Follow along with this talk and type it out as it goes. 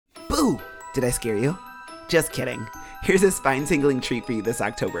Did I scare you? Just kidding. Here's a spine-tingling treat for you this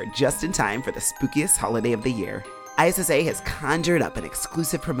October, just in time for the spookiest holiday of the year. ISSA has conjured up an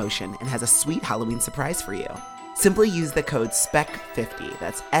exclusive promotion and has a sweet Halloween surprise for you. Simply use the code SPEC50,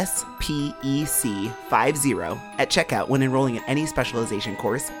 that's SPEC50, at checkout when enrolling in any specialization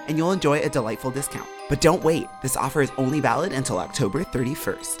course, and you'll enjoy a delightful discount. But don't wait, this offer is only valid until October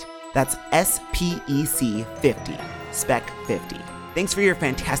 31st. That's SPEC50, SPEC50. Thanks for your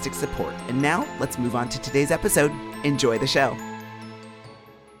fantastic support, and now let's move on to today's episode. Enjoy the show.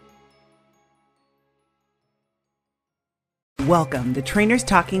 Welcome to Trainers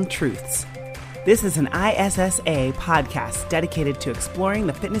Talking Truths. This is an ISSA podcast dedicated to exploring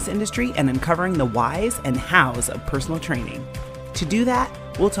the fitness industry and uncovering the whys and hows of personal training. To do that,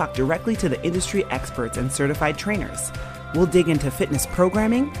 we'll talk directly to the industry experts and certified trainers. We'll dig into fitness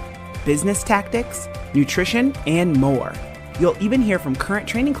programming, business tactics, nutrition, and more. You'll even hear from current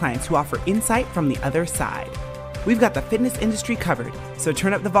training clients who offer insight from the other side. We've got the fitness industry covered, so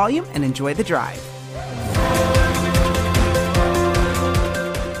turn up the volume and enjoy the drive.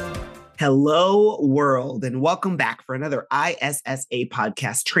 Hello, world, and welcome back for another ISSA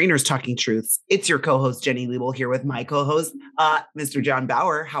podcast, Trainers Talking Truths. It's your co-host, Jenny Liebel, here with my co-host, Mr. John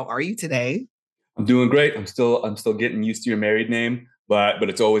Bauer. How are you today? I'm doing great. I'm still getting used to your married name, but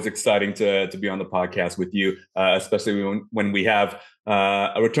it's always exciting to be on the podcast with you, especially when we have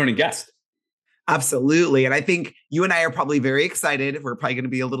a returning guest. Absolutely. And I think you and I are probably very excited. We're probably going to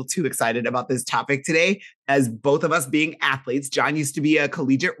be a little too excited about this topic today, as both of us being athletes. John used to be a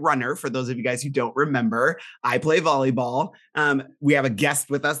collegiate runner. For those of you guys who don't remember, I play volleyball. We have a guest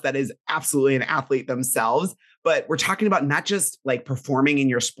with us that is absolutely an athlete themselves. But we're talking about not just like performing in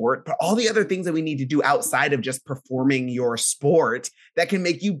your sport, but all the other things that we need to do outside of just performing your sport that can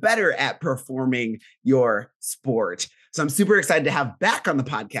make you better at performing your sport. So I'm super excited to have back on the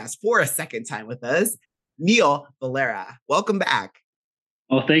podcast for a second time with us, Neil Valera. Welcome back.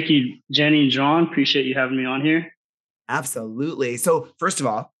 Well, thank you, Jenny and John. Appreciate you having me on here. Absolutely. So first of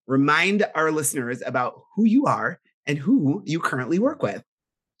all, remind our listeners about who you are and who you currently work with.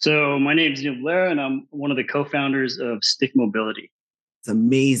 So my name is Neil Valera, and I'm one of the co-founders of Stick Mobility. It's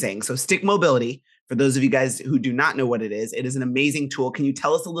amazing. So Stick Mobility, for those of you guys who do not know what it is an amazing tool. Can you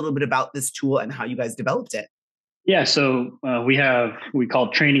tell us a little bit about this tool and how you guys developed it? Yeah, so we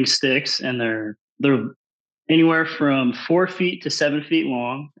call training sticks, and they're anywhere from 4 feet to 7 feet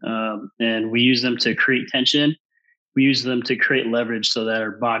long, and we use them to create tension. We use them to create leverage so that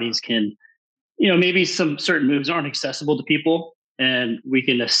our bodies can, maybe some certain moves aren't accessible to people, and we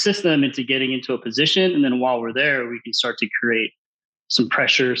can assist them into getting into a position. And then while we're there, we can start to create some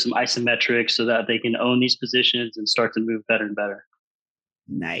pressure, some isometrics, so that they can own these positions and start to move better and better.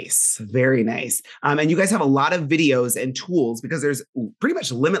 Nice. Very nice. And you guys have a lot of videos and tools because there's pretty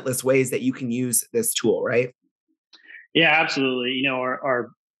much limitless ways that you can use this tool, right? Yeah, absolutely.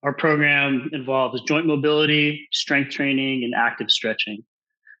 Our program involves joint mobility, strength training, and active stretching.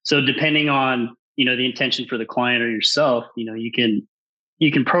 So depending on, the intention for the client or yourself, you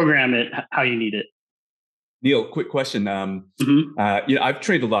can program it how you need it. Neil, quick question. I've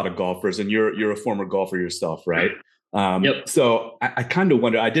trained a lot of golfers, and you're a former golfer yourself, right? Yep. So I kind of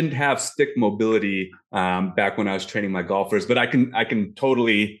wonder, I didn't have stick mobility back when I was training my golfers, but I can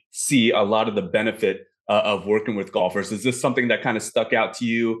totally see a lot of the benefit of working with golfers. Is this something that kind of stuck out to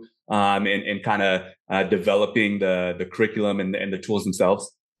you in kind of developing the curriculum and the tools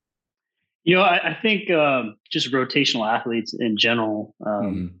themselves? I think just rotational athletes in general,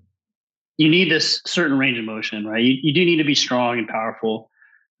 you need this certain range of motion, right? You do need to be strong and powerful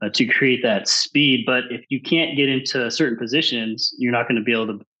to create that speed. But if you can't get into certain positions, you're not going to be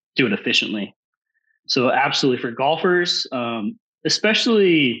able to do it efficiently. So absolutely for golfers,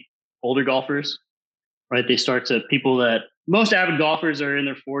 especially older golfers, right? Most avid golfers are in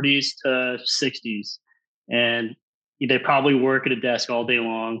their 40s to 60s, and they probably work at a desk all day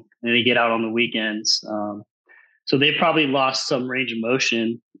long and they get out on the weekends. So they probably lost some range of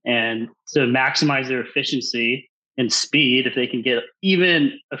motion, and to maximize their efficiency and speed, if they can get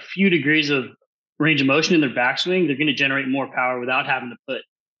even a few degrees of range of motion in their backswing, they're going to generate more power without having to put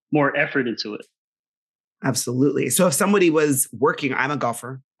more effort into it. Absolutely. So if somebody was working, I'm a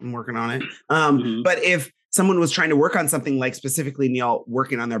golfer, I'm working on it. But if someone was trying to work on something like specifically, Neil,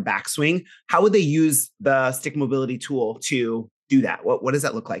 working on their backswing, how would they use the stick mobility tool to do that? What does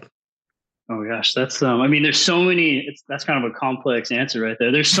that look like? Oh gosh, that's there's so many, that's kind of a complex answer right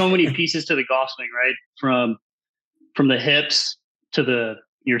there. There's so many pieces to the golf swing, right? From the hips to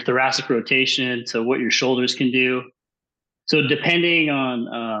your thoracic rotation to what your shoulders can do. So depending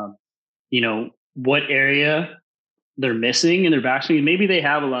on, what area they're missing in their backswing, maybe they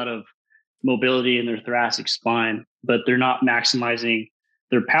have a lot of mobility in their thoracic spine, but they're not maximizing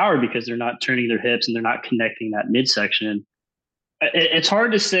their power because they're not turning their hips and they're not connecting that midsection. It's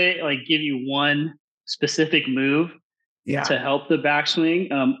hard to say, like, give you one specific move to help the backswing.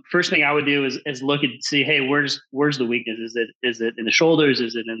 First thing I would do is look and see, hey, where's the weakness? Is it in the shoulders?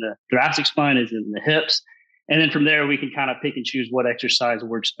 Is it in the thoracic spine? Is it in the hips? And then from there, we can kind of pick and choose what exercise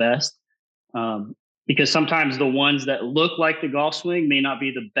works best. Because sometimes the ones that look like the golf swing may not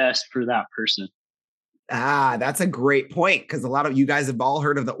be the best for that person. That's a great point, because a lot of you guys have all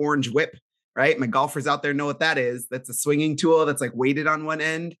heard of the orange whip, right? My golfers out there know what that is. That's a swinging tool that's like weighted on one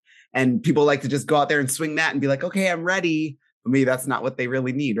end. And people like to just go out there and swing that and be like, okay, I'm ready. But maybe that's not what they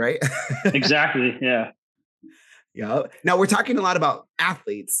really need, right? Exactly. Yeah. Yeah. Now we're talking a lot about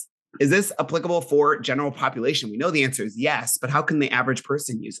athletes. Is this applicable for general population? We know the answer is yes, but how can the average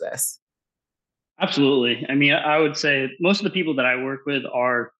person use this? Absolutely. I mean, I would say most of the people that I work with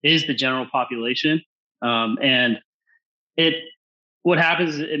is the general population. And what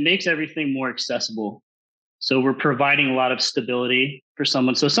happens is it makes everything more accessible. So we're providing a lot of stability for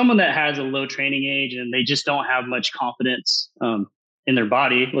someone. So someone that has a low training age and they just don't have much confidence in their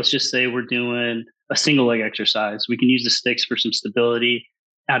body, let's just say we're doing a single leg exercise. We can use the sticks for some stability,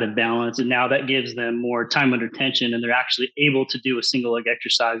 out of balance. And now that gives them more time under tension and they're actually able to do a single leg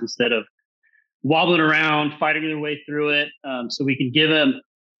exercise instead of wobbling around, fighting their way through it. So we can give them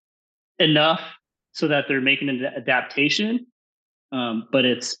enough so that they're making an adaptation, but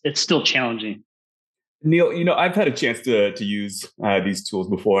it's still challenging. Neil, I've had a chance to use these tools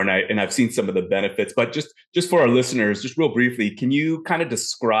before, and I've seen some of the benefits. But just for our listeners, just real briefly, can you kind of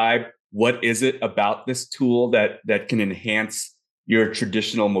describe what is it about this tool that can enhance your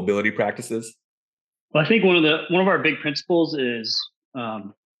traditional mobility practices? Well, I think one of our big principles is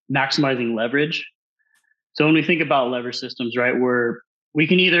maximizing leverage. So when we think about lever systems, right, we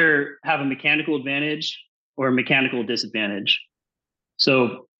can either have a mechanical advantage or a mechanical disadvantage.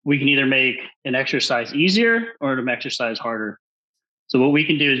 So we can either make an exercise easier or an exercise harder. So what we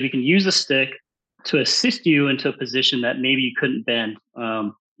can do is we can use the stick to assist you into a position that maybe you couldn't bend.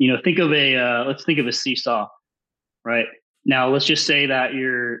 Let's think of a seesaw, right? Now let's just say that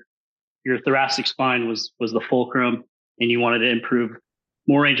your thoracic spine was the fulcrum and you wanted to improve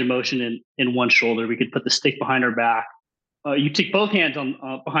more range of motion in one shoulder. We could put the stick behind our back. You take both hands on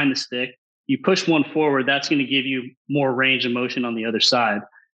behind the stick. You push one forward. That's going to give you more range of motion on the other side.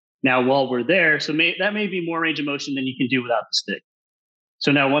 Now, while we're there, that may be more range of motion than you can do without the stick.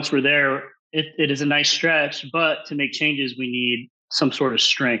 So now once we're there, it is a nice stretch, but to make changes, we need some sort of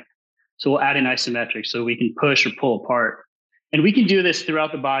strength. So we'll add in isometric so we can push or pull apart. And we can do this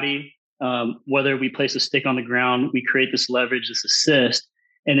throughout the body. Whether we place a stick on the ground, we create this leverage, this assist,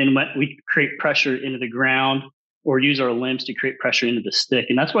 and then we create pressure into the ground or use our limbs to create pressure into the stick.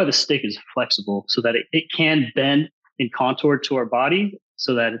 And that's why the stick is flexible, so that it can bend and contour to our body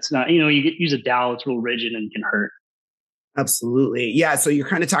so that it's not, use a dowel, it's real rigid and can hurt. Absolutely. Yeah. So you're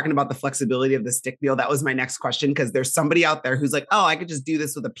kind of talking about the flexibility of the stick, Neil. That was my next question, because there's somebody out there who's like, oh, I could just do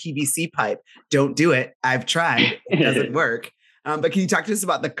this with a PVC pipe. Don't do it. I've tried. It doesn't work. But can you talk to us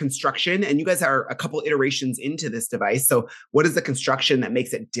about the construction? And you guys are a couple iterations into this device. So what is the construction that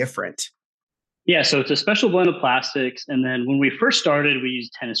makes it different? Yeah. So it's a special blend of plastics. And then when we first started, we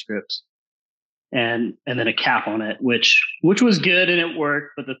used tennis grips and then a cap on it, which was good and it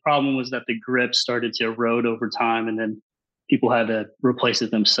worked. But the problem was that the grip started to erode over time, and then people had to replace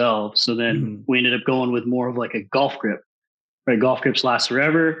it themselves. So then we ended up going with more of like a golf grip, right? Golf grips last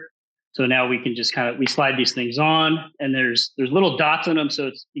forever. So now we can just we slide these things on, and there's little dots on them.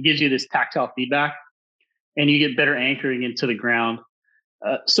 So it gives you this tactile feedback and you get better anchoring into the ground.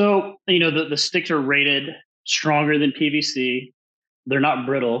 The sticks are rated stronger than PVC. They're not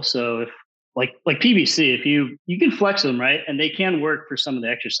brittle. So if like PVC, if you can flex them, right, and they can work for some of the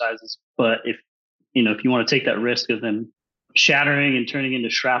exercises, but if you want to take that risk of them shattering and turning into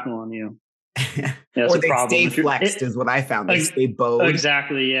shrapnel on you, that's or a they problem. stay flexed is what I found. They stay bowed.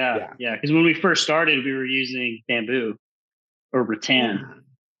 Exactly. Yeah. Because when we first started, we were using bamboo or rattan,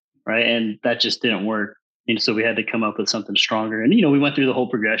 right, and that just didn't work. And so we had to come up with something stronger. And we went through the whole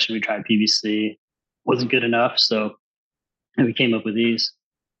progression. We tried PVC, wasn't good enough, so we came up with these.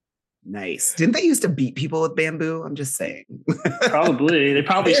 Nice. Didn't they used to beat people with bamboo? I'm just saying. Probably. They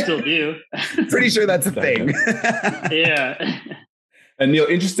probably still do. Pretty sure that's a thing. Yeah. And Neil,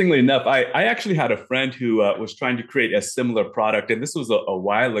 interestingly enough, I actually had a friend who was trying to create a similar product, and this was a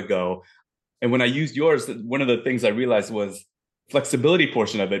while ago. And when I used yours, one of the things I realized was flexibility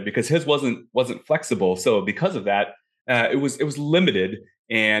portion of it, because his wasn't flexible. So because of that, it was limited,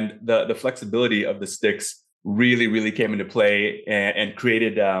 and the flexibility of the sticks really, really came into play and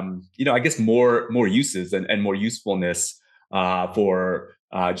created, I guess more uses and more usefulness for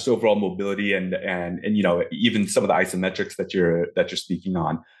just overall mobility and even some of the isometrics that you're speaking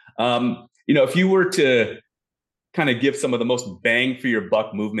on. If you were to kind of give some of the most bang for your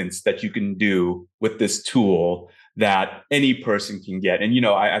buck movements that you can do with this tool that any person can get. And,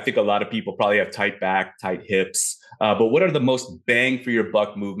 I think a lot of people probably have tight back, tight hips, but what are the most bang for your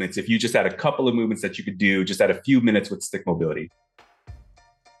buck movements if you just had a couple of movements that you could do just at a few minutes with stick mobility?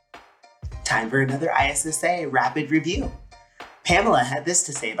 Time for another ISSA rapid review. Pamela had this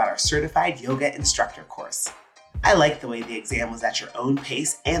to say about our certified yoga instructor course. I liked the way the exam was at your own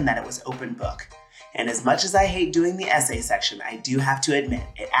pace and that it was open book. And as much as I hate doing the essay section, I do have to admit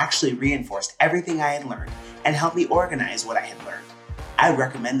it actually reinforced everything I had learned and helped me organize what I had learned. I would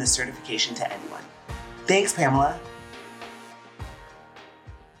recommend this certification to anyone. Thanks, Pamela.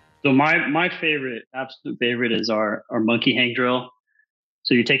 So my absolute favorite is our monkey hang drill.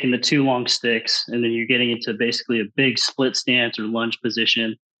 So you're taking the two long sticks and then you're getting into basically a big split stance or lunge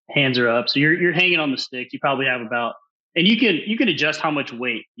position. Hands are up. So you're hanging on the sticks. You probably have and you can adjust how much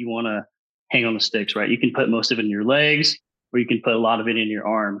weight you want to hang on the sticks, right? You can put most of it in your legs or you can put a lot of it in your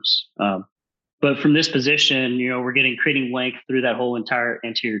arms. But from this position, we're creating length through that whole entire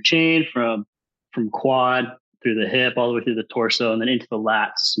anterior chain from quad through the hip, all the way through the torso, and then into the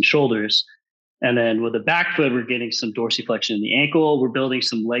lats and shoulders. And then with the back foot, we're getting some dorsiflexion in the ankle. We're building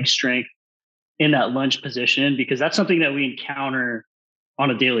some leg strength in that lunge position because that's something that we encounter on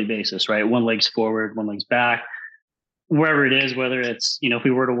a daily basis, right? One leg's forward, one leg's back. Wherever it is, whether it's, if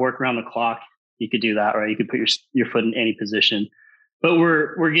we were to work around the clock, you could do that, right? You could put your foot in any position. But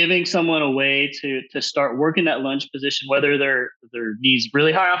we're giving someone a way to start working that lunge position, whether their knees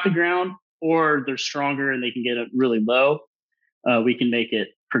really high off the ground or they're stronger and they can get it really low. We can make it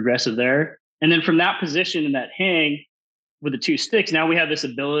progressive there. And then from that position in that hang with the two sticks, now we have this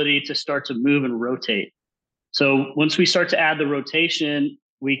ability to start to move and rotate. So once we start to add the rotation,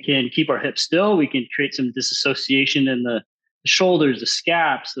 we can keep our hips still. We can create some disassociation in the shoulders, the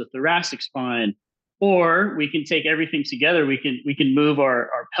scaps, the thoracic spine, or we can take everything together. We can move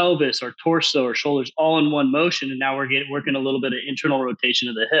our pelvis, our torso, our shoulders all in one motion. And now we're working a little bit of internal rotation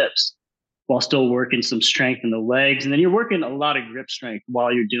of the hips while still working some strength in the legs. And then you're working a lot of grip strength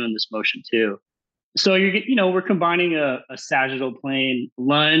while you're doing this motion too. So we're combining a sagittal plane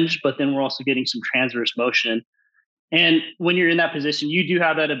lunge, but then we're also getting some transverse motion. And when you're in that position, you do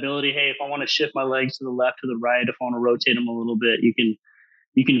have that ability. Hey, if I want to shift my legs to the left, to the right, if I want to rotate them a little bit, you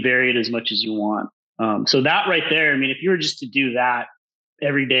can vary it as much as you want. So that right there, if you were just to do that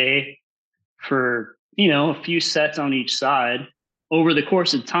every day for, a few sets on each side, over the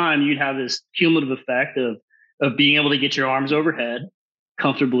course of time, you'd have this cumulative effect of being able to get your arms overhead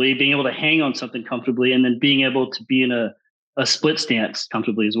comfortably, being able to hang on something comfortably, and then being able to be in a split stance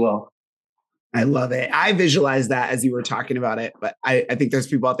comfortably as well. I love it. I visualize that as you were talking about it, but I think there's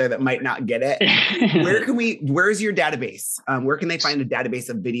people out there that might not get it. Where's your database? Where can they find a database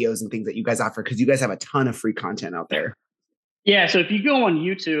of videos and things that you guys offer? Because you guys have a ton of free content out there. Yeah. So if you go on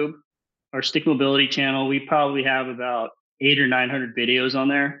YouTube, our Stick Mobility channel, we probably have about 800 or 900 videos on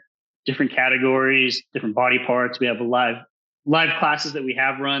there, different categories, different body parts. We have live classes that we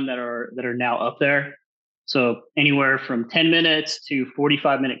have run that are now up there. So anywhere from 10 minutes to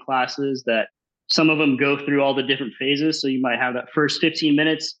 45-minute classes that some of them go through all the different phases. So you might have that first 15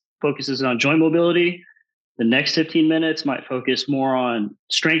 minutes focuses on joint mobility. The next 15 minutes might focus more on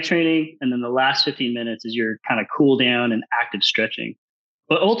strength training. And then the last 15 minutes is your kind of cool down and active stretching.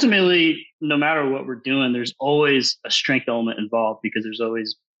 But ultimately, no matter what we're doing, there's always a strength element involved because there's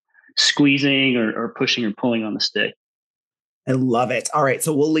always squeezing or pushing or pulling on the stick. I love it. All right.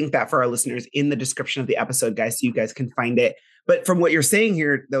 So we'll link that for our listeners in the description of the episode, guys, so you guys can find it. But from what you're saying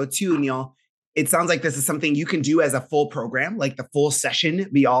here, though, too, Neil, it sounds like this is something you can do as a full program, like the full session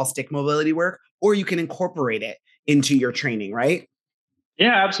be all stick mobility work, or you can incorporate it into your training, right?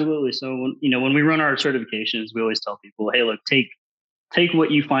 Yeah, absolutely. So when we run our certifications, we always tell people, hey, look, take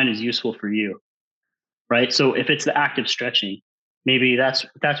what you find is useful for you, right? So if it's the active stretching, maybe that's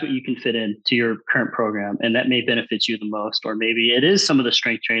what you can fit into your current program, and that may benefit you the most. Or maybe it is some of the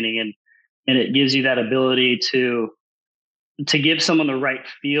strength training, and it gives you that ability to give someone the right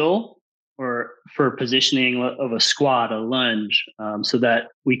feel or for positioning of a squat, a lunge, so that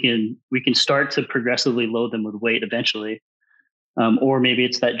we can start to progressively load them with weight eventually. Or maybe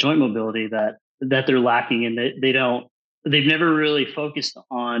it's that joint mobility that they're lacking, and they've never really focused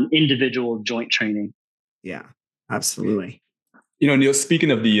on individual joint training. Yeah, absolutely. Neil, speaking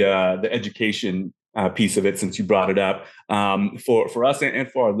of the education, piece of it, since you brought it up. For us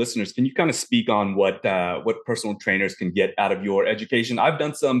and for our listeners, can you kind of speak on what personal trainers can get out of your education? I've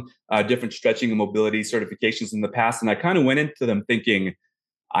done some different stretching and mobility certifications in the past, and I kind of went into them thinking,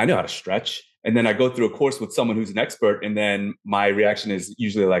 I know how to stretch. And then I go through a course with someone who's an expert, and then my reaction is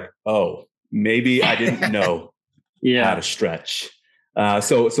usually like, oh, maybe I didn't know how to stretch.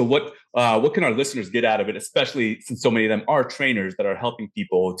 So what can our listeners get out of it, especially since so many of them are trainers that are helping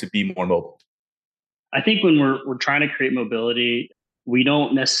people to be more mobile? I think when we're trying to create mobility, we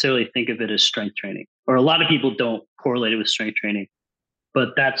don't necessarily think of it as strength training, or a lot of people don't correlate it with strength training.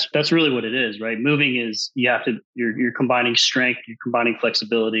 But that's really what it is, right? Moving is you're combining strength, you're combining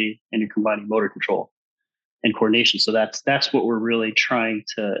flexibility, and you're combining motor control and coordination. So that's what we're really trying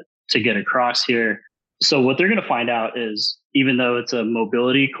to get across here. So what they're going to find out is, even though it's a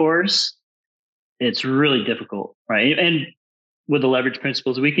mobility course, it's really difficult, right? And with the leverage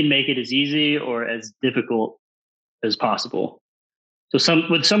principles, we can make it as easy or as difficult as possible. So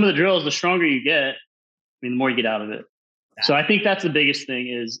with some of the drills, the stronger you get, the more you get out of it. So I think that's the biggest thing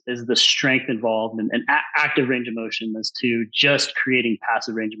is the strength involved and active range of motion as to just creating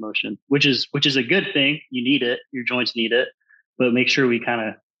passive range of motion, which is a good thing. You need it. Your joints need it, but make sure we kind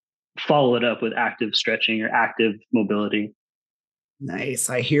of follow it up with active stretching or active mobility. Nice.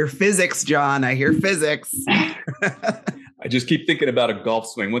 I hear physics, John. I hear physics. I just keep thinking about a golf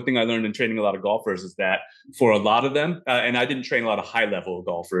swing. One thing I learned in training a lot of golfers is that for a lot of them, and I didn't train a lot of high level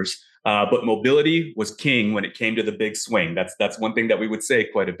golfers, but mobility was king when it came to the big swing. That's one thing that we would say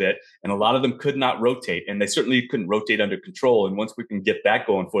quite a bit. And a lot of them could not rotate, and they certainly couldn't rotate under control. And once we can get that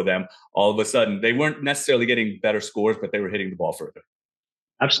going for them, all of a sudden they weren't necessarily getting better scores, but they were hitting the ball further.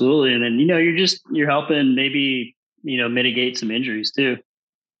 Absolutely. And then, you're helping maybe, mitigate some injuries too.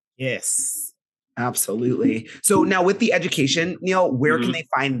 Yes, absolutely. So now with the education, Neil, where can they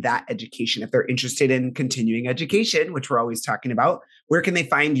find that education? If they're interested in continuing education, which we're always talking about, where can they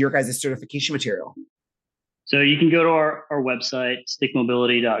find your guys' certification material? So you can go to our website,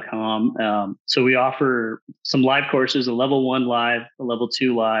 stickmobility.com. So we offer some live courses, a level 1 live, a level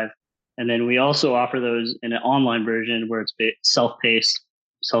 2 live. And then we also offer those in an online version where it's self-paced,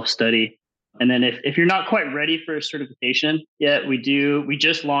 self-study. And then if you're not quite ready for a certification yet, we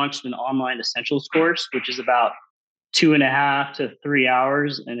just launched an online essentials course, which is about 2.5 to 3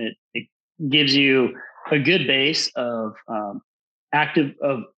 hours. And it gives you a good base of active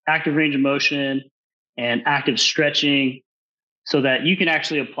range of motion and active stretching so that you can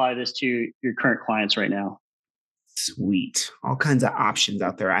actually apply this to your current clients right now. Sweet. All kinds of options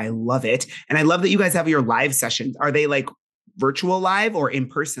out there. I love it. And I love that you guys have your live sessions. Are they like virtual live or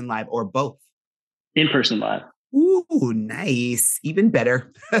in-person live or both? In-person live. Ooh, nice. Even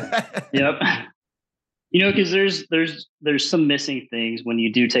better. Yep. Because there's some missing things when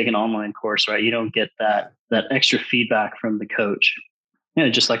you do take an online course, right? You don't get that extra feedback from the coach.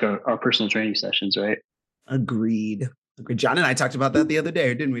 Just like our personal training sessions, right? Agreed. John and I talked about that the other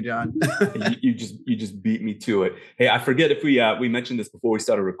day, didn't we, John? you just beat me to it. Hey, I forget if we mentioned this before we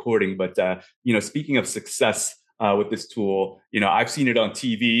started recording, but speaking of success with this tool, I've seen it on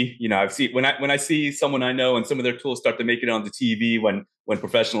TV. I've seen when I see someone I know and some of their tools start to make it onto TV when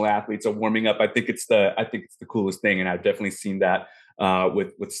professional athletes are warming up. I think it's the coolest thing, and I've definitely seen that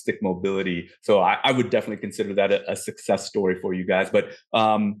with stick mobility. So I would definitely consider that a success story for you guys. But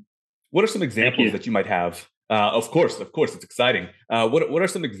what are some examples that you might have? Of course, it's exciting. What are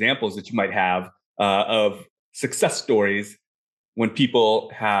some examples that you might have of success stories when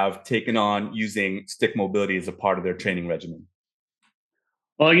people have taken on using stick mobility as a part of their training regimen?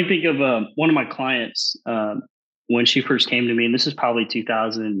 Well, I can think of one of my clients when she first came to me, and this is probably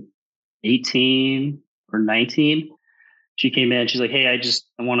 2018 or 19. She came in, she's like, hey, I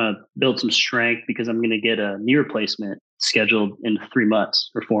want to build some strength because I'm going to get a knee replacement scheduled in 3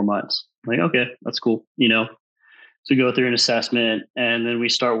 months or 4 months. I'm like, okay, that's cool. So we go through an assessment, and then we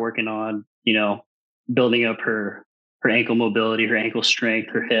start working on, building up her ankle mobility, her ankle strength,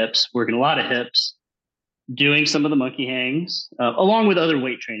 her hips, working a lot of hips, doing some of the monkey hangs, along with other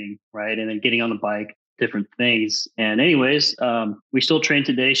weight training, right? And then getting on the bike, different things. And anyways, we still train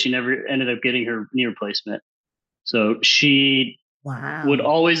today. She never ended up getting her knee replacement. So she would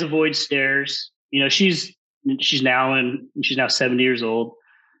always avoid stairs. She's now 70 years old,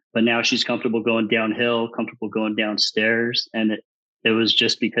 but now she's comfortable going downhill, comfortable going downstairs. And it was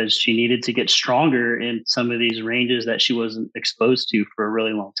just because she needed to get stronger in some of these ranges that she wasn't exposed to for a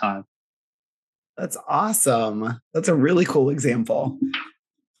really long time. That's awesome. That's a really cool example.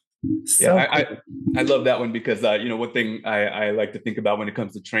 So I love that one because, one thing I like to think about when it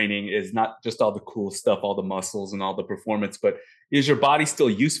comes to training is not just all the cool stuff, all the muscles and all the performance, but is your body still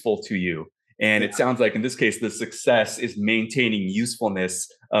useful to you? And it sounds like in this case, the success is maintaining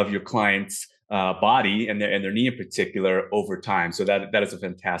usefulness of your client's body and their knee in particular over time. So that is a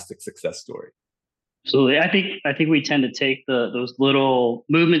fantastic success story. Absolutely. I think we tend to take those little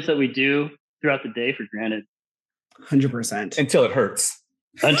movements that we do throughout the day for granted. 100%. Until it hurts.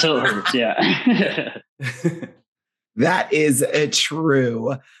 Until it hurts, yeah. That is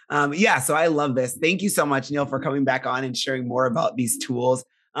true. So I love this. Thank you so much, Neil, for coming back on and sharing more about these tools.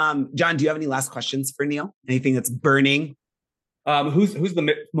 John, do you have any last questions for Neil? Anything that's burning? Who's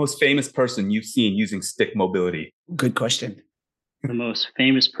the most famous person you've seen using stick mobility? Good question. The most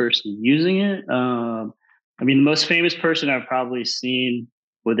famous person using it? The most famous person I've probably seen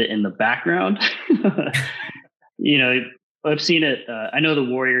with it in the background. I've seen it. I know the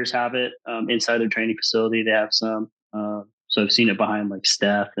Warriors have it inside their training facility. They have some. So I've seen it behind like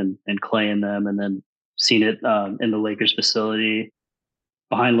Steph and Clay and them, and then seen it in the Lakers facility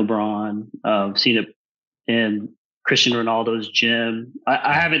behind LeBron. Seen it in Cristiano Ronaldo's gym.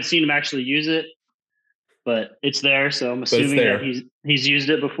 I haven't seen him actually use it, but it's there. So I'm assuming that he's used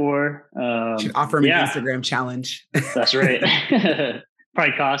it before. Should offer him an Instagram challenge. That's right.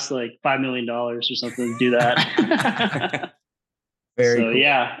 Probably costs like $5 million or something to do that. Very cool.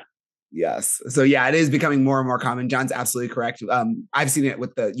 Yeah. Yes. So yeah, it is becoming more and more common. John's absolutely correct. I've seen it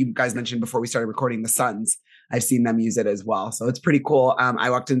with you guys mentioned before we started recording the Suns. I've seen them use it as well. So it's pretty cool. I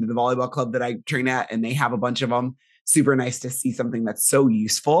walked into the volleyball club that I train at and they have a bunch of them. Super nice to see something that's so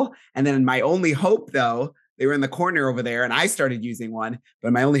useful. And then my only hope though, they were in the corner over there and I started using one,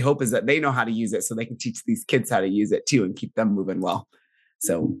 but my only hope is that they know how to use it so they can teach these kids how to use it too and keep them moving well.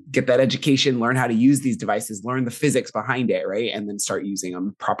 So get that education, learn how to use these devices, learn the physics behind it, right? And then start using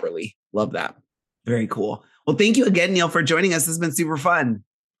them properly. Love that. Very cool. Well, thank you again, Neil, for joining us. This has been super fun.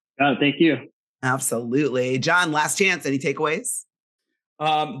 Oh, thank you. Absolutely. John, last chance. Any takeaways?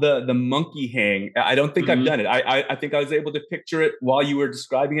 The monkey hang. I don't think I've done it. I think I was able to picture it while you were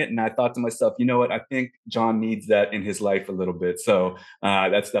describing it. And I thought to myself, you know what? I think John needs that in his life a little bit. So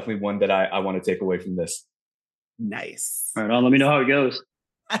that's definitely one that I want to take away from this. Nice. All right, let me know how it goes.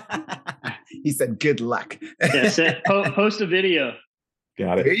 He said, good luck. Post a video.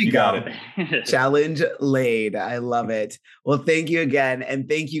 Got it. There you go. Got it. Challenge laid. I love it. Well, thank you again. And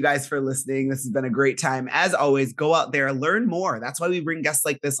thank you guys for listening. This has been a great time. As always, go out there, learn more. That's why we bring guests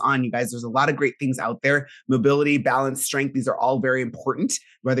like this on, you guys. There's a lot of great things out there. Mobility, balance, strength. These are all very important,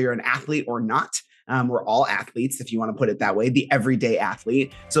 whether you're an athlete or not. We're all athletes, if you want to put it that way, the everyday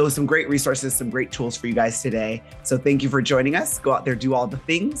athlete. So some great resources, some great tools for you guys today. So thank you for joining us. Go out there, do all the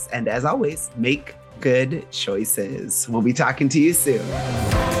things. And as always, make good choices. We'll be talking to you soon.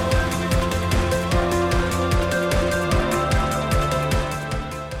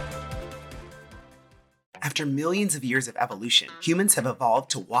 After millions of years of evolution, humans have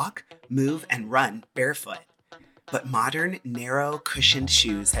evolved to walk, move, and run barefoot. But modern, narrow, cushioned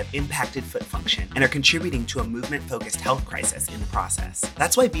shoes have impacted foot function and are contributing to a movement-focused health crisis in the process.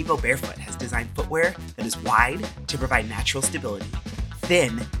 That's why Vivo Barefoot has designed footwear that is wide to provide natural stability,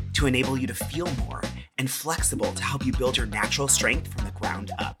 thin to enable you to feel more, and flexible to help you build your natural strength from the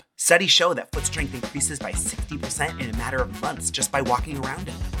ground up. Studies show that foot strength increases by 60% in a matter of months just by walking around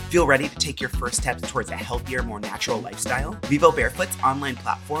in them. Feel ready to take your first steps towards a healthier, more natural lifestyle? Vivo Barefoot's online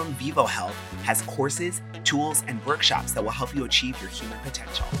platform, Vivo Health, has courses, tools, and workshops that will help you achieve your human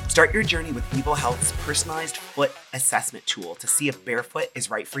potential. Start your journey with Vivo Health's personalized foot assessment tool to see if barefoot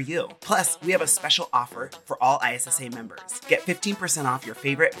is right for you. Plus, we have a special offer for all ISSA members. Get 15% off your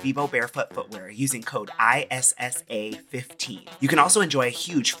favorite Vivo Barefoot footwear using code ISSA15. You can also enjoy a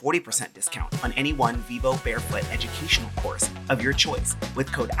huge 40% discount on any one Vivo Barefoot educational course of your choice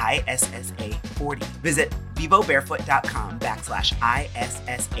with code ISSA40. Visit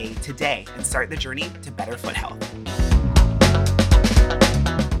vivobarefoot.com/ISSA today and start the journey to better foot health.